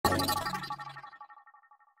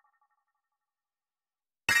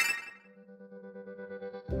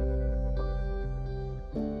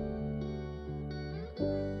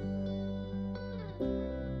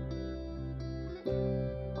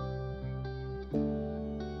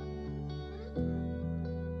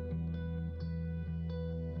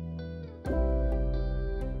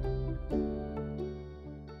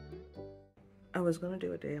I was gonna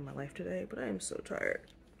do a day in my life today, but I am so tired.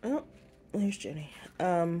 Oh, there's Jenny.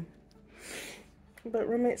 But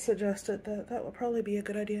roommate suggested that that would probably be a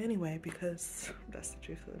good idea anyway, because that's the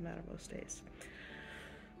truth of the matter most days.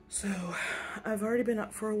 So I've already been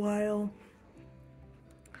up for a while.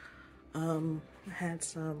 Had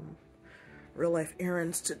some real life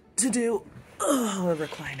errands to do. Oh, a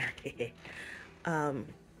recliner.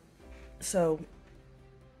 So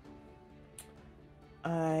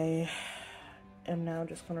I am now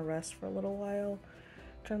just gonna rest for a little while,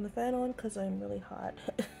 turn the fan on because I'm really hot,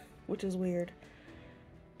 which is weird,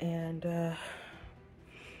 and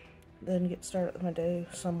then get started with my day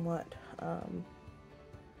somewhat.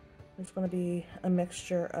 It's gonna be a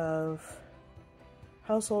mixture of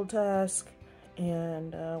household tasks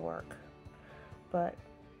and work, but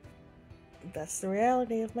that's the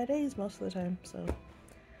reality of my days most of the time, so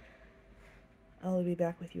I'll be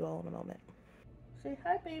back with you all in a moment. Say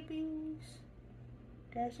hi, babies.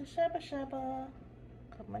 There's a Shaba Shaba.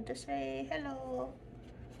 Come on to say hello.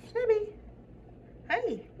 Shabby.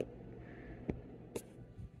 Hi.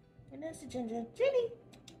 And there's the Ginger. Jenny.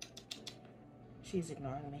 She's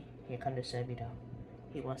ignoring me. Here comes the Sebby down.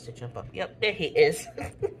 He wants to jump up. Yep, there he is.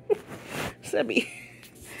 Sebby.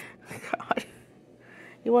 God.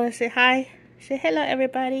 You want to say hi? Say hello,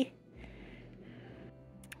 everybody.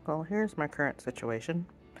 Well, here's my current situation.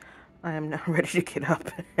 I am now ready to get up,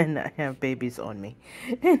 and I have babies on me.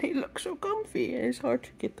 And they look so comfy, and it's hard to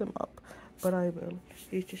get them up. But I will.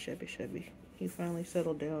 Here's the Shebby. He finally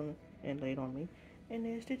settled down and laid on me. And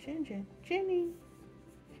there's the Ginger. Jenny.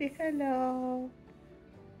 Say hello.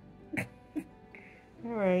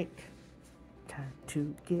 Alright. Time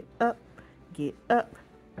to get up. Get up.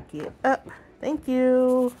 Get up. Thank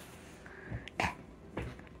you.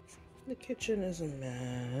 The kitchen is a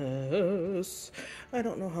mess. I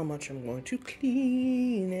don't know how much I'm going to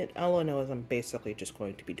clean it. All I know is I'm basically just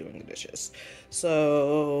going to be doing the dishes.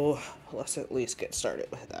 So let's at least get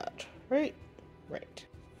started with that. Right? Right.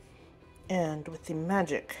 And with the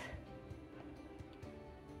magic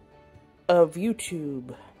of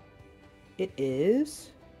YouTube, it is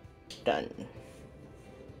done.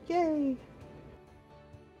 Yay!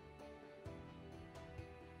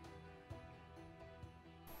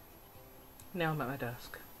 Now I'm at my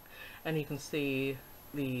desk, and you can see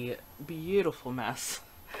the beautiful mess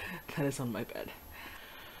that is on my bed.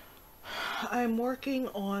 I'm working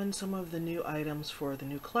on some of the new items for the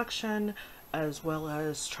new collection, as well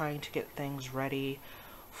as trying to get things ready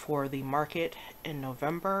for the market in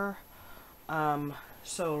November.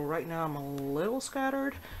 So right now I'm a little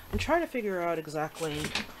scattered. I'm trying to figure out exactly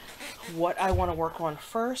what I want to work on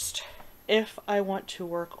first. If I want to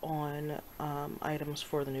work on items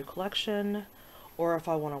for the new collection, or if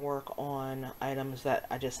I want to work on items that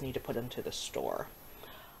I just need to put into the store.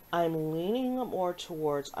 I'm leaning more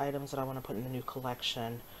towards items that I want to put in the new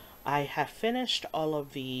collection. I have finished all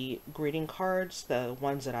of the greeting cards, the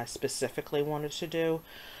ones that I specifically wanted to do.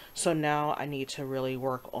 So now I need to really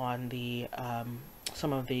work on the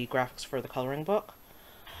some of the graphics for the coloring book.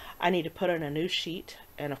 I need to put in a new sheet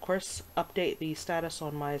and of course update the status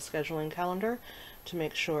on my scheduling calendar to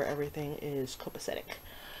make sure everything is copacetic.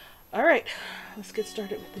 Alright, let's get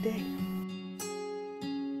started with the day.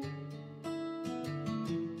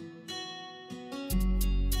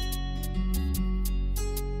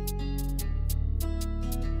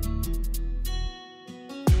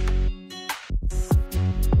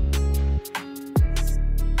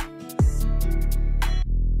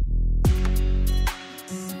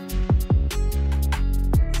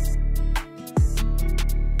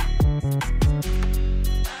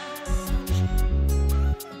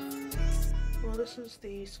 This is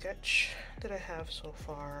the sketch that I have so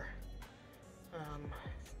far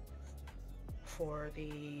for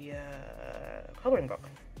the coloring book.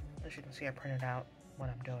 As you can see, I printed out what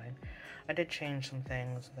I'm doing. I did change some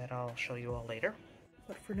things that I'll show you all later.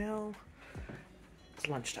 But for now, it's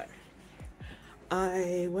lunchtime.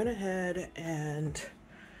 I went ahead and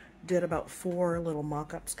did about 4 little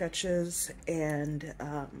mock-up sketches, and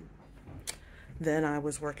then I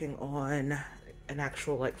was working on an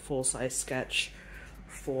actual like full-size sketch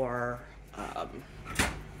for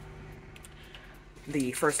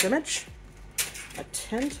the first image. I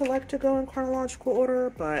tend to like to go in chronological order,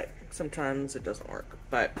 but Sometimes it doesn't work,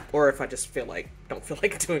 but, or if I just don't feel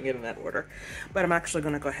like doing it in that order. But I'm actually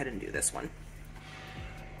gonna go ahead and do this one.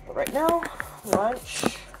 But right now,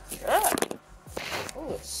 lunch. Ah.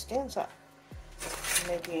 Oh, it stands up. I'm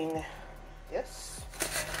making this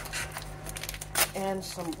and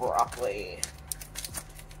some broccoli.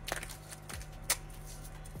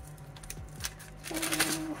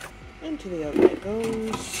 Into the oven it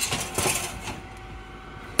goes.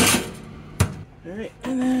 Alright,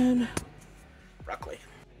 and then broccoli.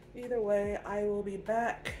 Either way, I will be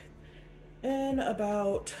back in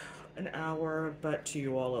about an hour, but to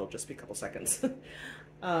you all, it'll just be a couple seconds.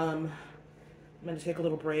 I'm gonna take a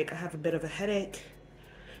little break. I have a bit of a headache,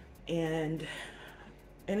 and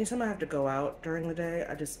anytime I have to go out during the day,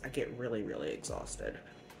 I get really, really exhausted.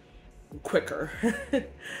 Quicker.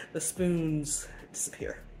 The spoons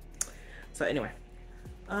disappear. So anyway,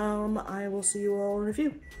 I will see you all in a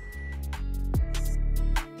few.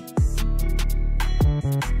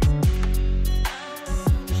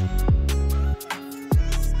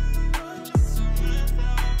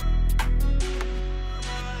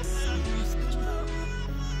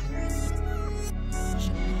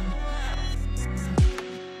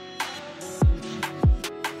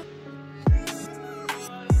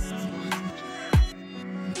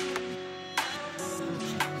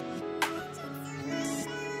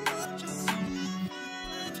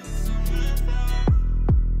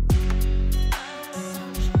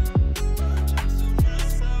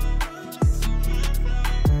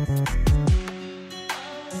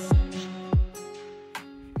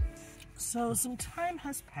 So some time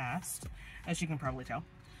has passed, as you can probably tell.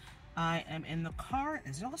 I am in the car,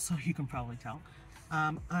 as also you can probably tell.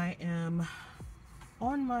 I am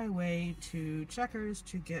on my way to Checkers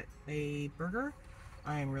to get a burger.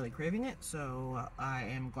 I am really craving it, so I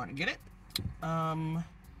am going to get it.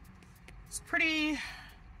 It's pretty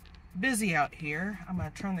busy out here. I'm going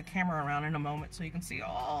to turn the camera around in a moment so you can see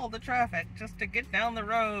all the traffic just to get down the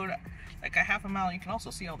road like a half a mile. You can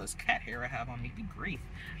also see all this cat hair I have on me. Good grief.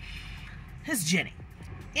 It's Jenny.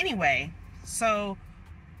 Anyway, so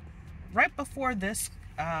right before this,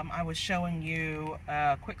 I was showing you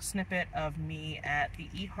a quick snippet of me at the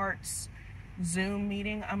eHearts Zoom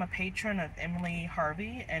meeting. I'm a patron of Emily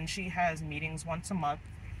Harvey, and she has meetings once a month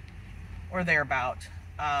or thereabout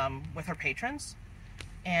with her patrons,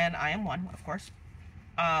 and I am one, of course.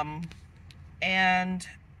 And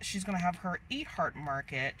she's going to have her eHeart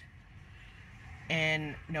market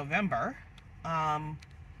in November.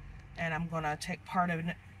 And I'm gonna take part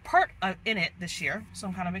in it this year, so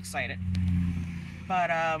I'm kind of excited. But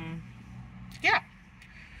yeah.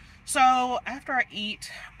 So after I eat,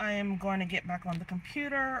 I am going to get back on the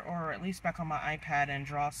computer, or at least back on my iPad, and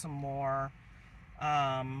draw some more.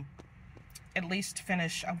 At least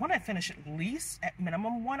finish. I want to finish at least at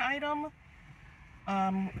minimum one item.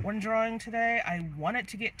 When drawing today, I wanted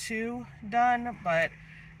to get 2 done, but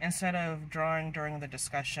instead of drawing during the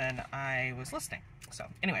discussion, I was listening. So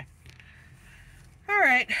anyway.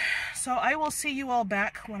 Alright, so I will see you all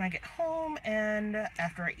back when I get home and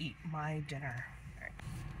after I eat my dinner. Right.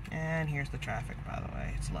 And here's the traffic, by the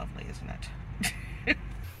way. It's lovely, isn't it?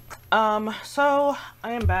 So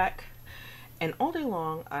I am back, and all day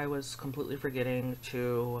long I was completely forgetting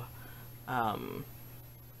to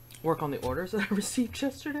work on the orders that I received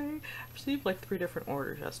yesterday. I received like 3 different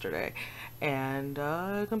orders yesterday, and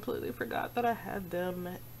I completely forgot that I had them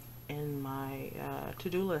in my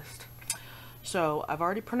to-do list. So I've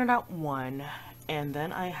already printed out 1, and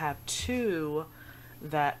then I have 2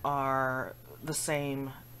 that are the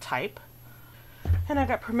same type. And I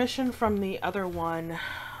got permission from the other one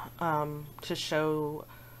to show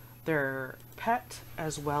their pet,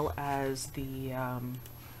 as well as the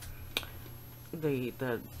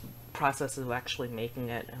process of actually making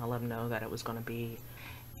it, and I let them know that it was going to be,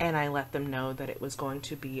 and I let them know that it was going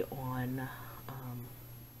to be on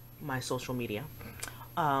my social media.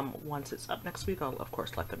 Once it's up next week, I'll of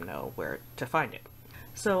course let them know where to find it.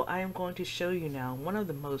 So I am going to show you now one of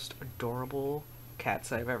the most adorable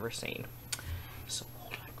cats I've ever seen. So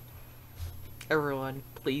hold on. Everyone,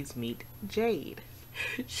 please meet Jade.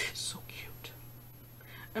 She's so cute.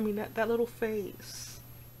 I mean, that little face.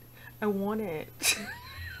 I want it.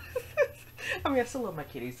 I mean, I still love my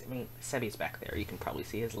kitties. I mean, Sebby's back there. You can probably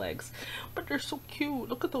see his legs. But they're so cute.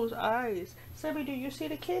 Look at those eyes. Sebby, do you see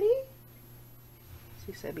the kitty?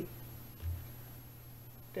 See Sebby?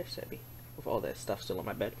 There's Sebby. With all that stuff still on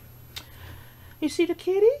my bed. You see the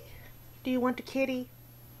kitty? Do you want the kitty?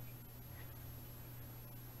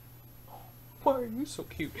 Why are you so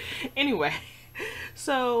cute? Anyway,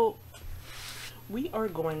 so we are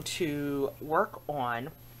going to work on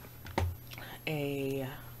a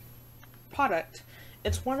product.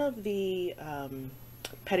 It's one of the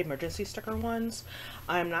pet emergency sticker ones.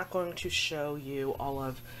 I'm not going to show you all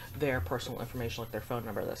of their personal information, like their phone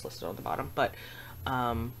number that's listed on the bottom, but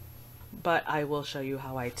I will show you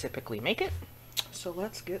how I typically make it. So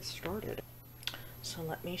let's get started. So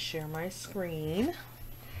let me share my screen.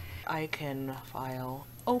 I can file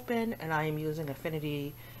open, and I am using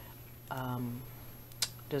Affinity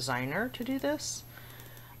Designer to do this.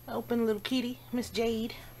 Open little kitty, Miss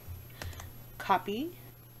Jade. Copy.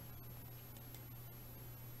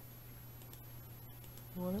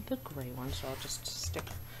 One of the gray ones, so I'll just stick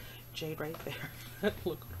Jade right there.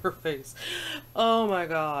 Look at her face. Oh my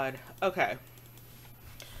god. Okay.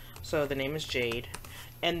 So the name is Jade.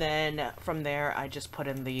 And then from there, I just put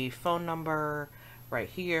in the phone number right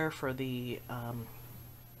here for the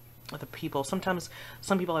people. Sometimes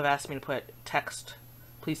some people have asked me to put text,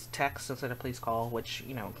 please text instead of please call, which,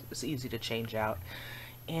 you know, is easy to change out.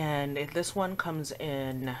 And this one comes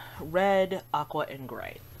in red, aqua, and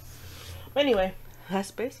gray. But anyway,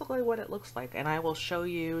 that's basically what it looks like, and I will show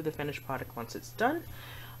you the finished product once it's done.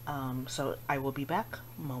 So I will be back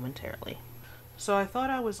momentarily. So I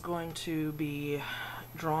thought I was going to be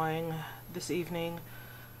drawing this evening,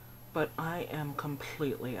 but I am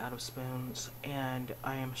completely out of spoons, and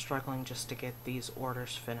I am struggling just to get these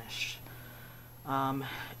orders finished.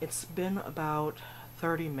 It's been about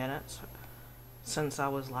 30 minutes since I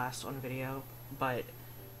was last on video, but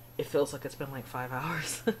it feels like it's been like 5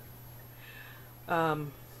 hours.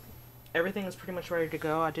 Everything is pretty much ready to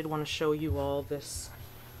go. I did want to show you all this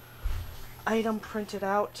item printed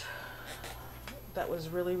out that was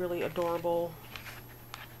really, really adorable.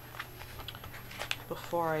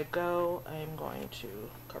 Before I go, I'm going to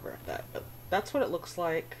cover up that, but that's what it looks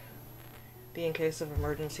like, the in case of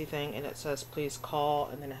emergency thing, and it says please call,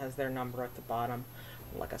 and then it has their number at the bottom.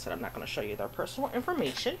 Like I said, I'm not going to show you their personal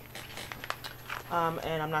information,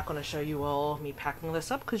 and I'm not going to show you all me packing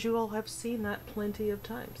this up, because you all have seen that plenty of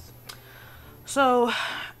times. So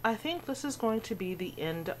I think this is going to be the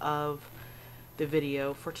end of the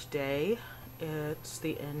video for today. It's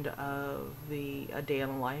the end of the A Day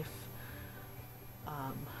in Life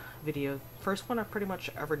video. First one I've pretty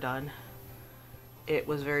much ever done. It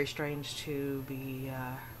was very strange to be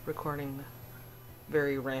recording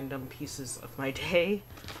very random pieces of my day.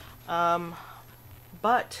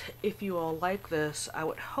 But if you all like this, I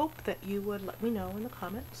would hope that you would let me know in the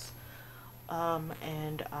comments.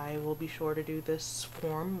 And I will be sure to do this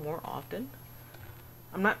form more often.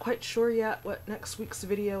 I'm not quite sure yet what next week's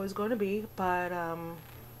video is going to be, but I'm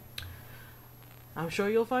sure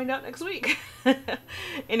you'll find out next week.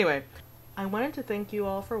 Anyway, I wanted to thank you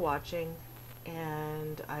all for watching,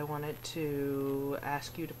 and I wanted to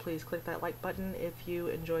ask you to please click that like button if you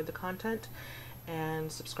enjoyed the content,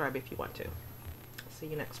 and subscribe if you want to. See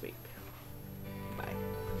you next week. Bye.